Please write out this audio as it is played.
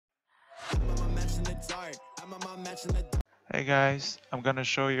Hey guys, I'm gonna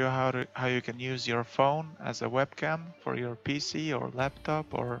show you how you can use your phone as a webcam for your PC or laptop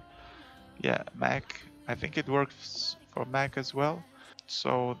or Mac. I think it works for Mac as well.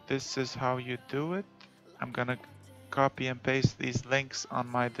 So this is how you do it. I'm gonna copy and paste these links on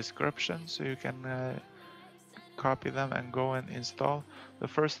my description so you can copy them and go and install. The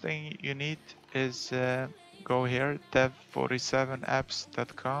first thing you need is go here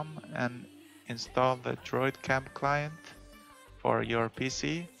dev47apps.com and install the DROIDCAM client for your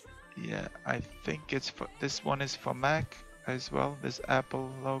PC. Yeah, I think it's for this one is for Mac as well. This Apple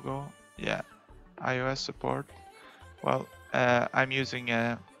logo. Yeah, iOS support. Well, I'm using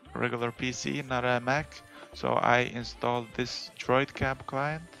a regular PC, not a Mac, so I installed this DROIDCAM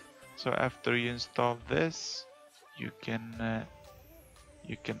client. So after you install this, you can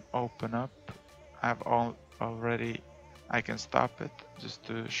open up. I can stop it just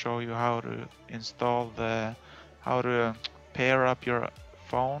to show you how to install how to pair up your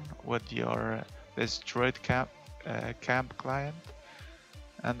phone with your this DROIDCAM camp client.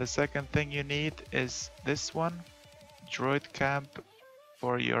 And the second thing you need is this one, DROIDCAM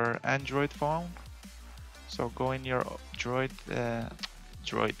for your Android phone. So go in your go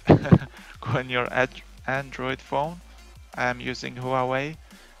in your Android phone. I'm using Huawei,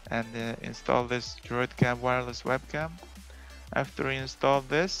 and install this DROIDCAM wireless webcam. After you install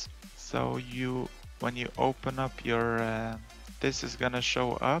this, so when you open up your this is gonna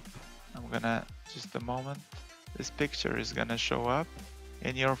show up. I'm gonna just a moment. This picture is gonna show up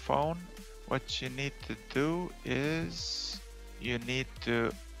in your phone. What you need to do is you need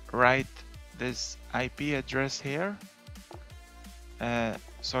to write this IP address here.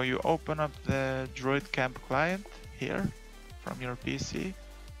 So you open up the DROIDCAM client here from your PC,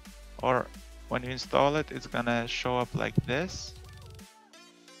 or when you install it, it's gonna show up like this.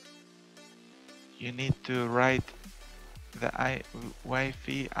 You need to write the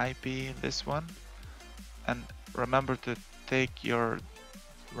Wi-Fi IP, this one, and remember to take your,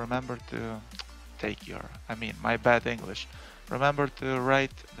 I mean, my bad English. Remember to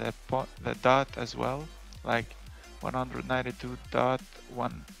write the dot as well, like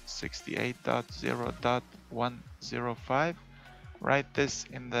 192.168.0.105. Write this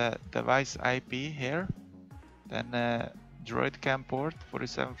in the device IP here, then DROIDCAM port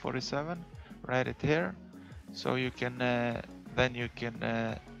 4747. Write it here, so you can then you can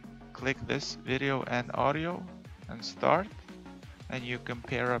click this video and audio and start, and you can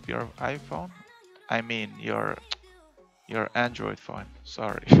pair up your iPhone. I mean your Android phone.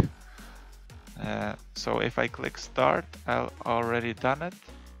 Sorry. So if I click start, I've already done it.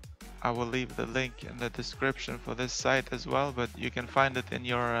 I will leave the link in the description for this site as well, but you can find it in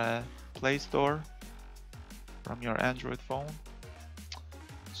your Play Store from your Android phone.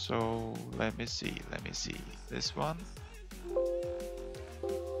 So let me see this one.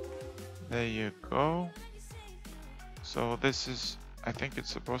 There you go. So this is, I think it's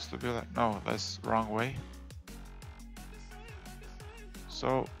supposed to be like, no, that's wrong way.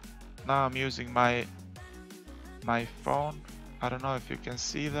 So now I'm using my phone. I don't know if you can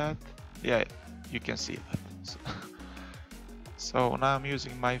see that. Yeah, you can see that. So now I'm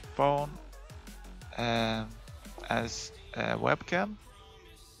using my phone as a webcam.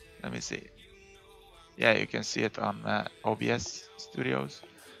 Let me see. Yeah, you can see it on OBS Studios.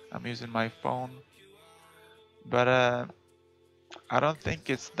 I'm using my phone, but I don't think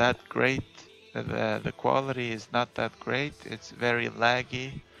it's that great. The quality is not that great. It's very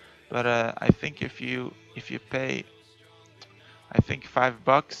laggy. But I think if you pay, I think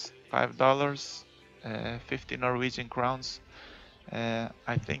 $5, $50 Norwegian crowns,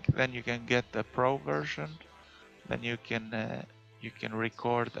 I think then you can get the Pro version. Then you can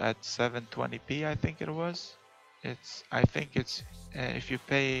record at 720p. I think it was. I think it's if you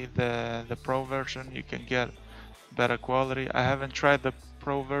pay the Pro version, you can get better quality. I haven't tried the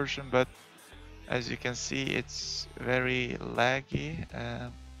Pro version, but as you can see, it's very laggy.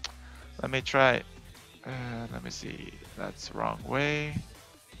 Let me try. Let me see. That's wrong way.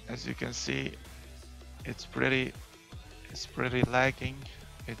 As you can see, it's pretty lagging.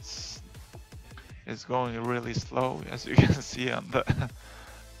 It's going really slow, as you can see on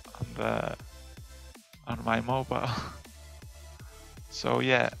my mobile. So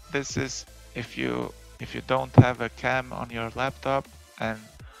yeah, this is if you don't have a cam on your laptop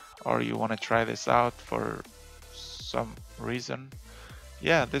or you want to try this out for some reason.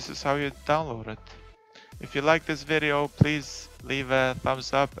 Yeah, this is how you download it. If you like this video, please leave a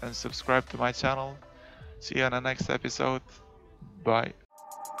thumbs up and subscribe to my channel. See you on the next episode. Bye.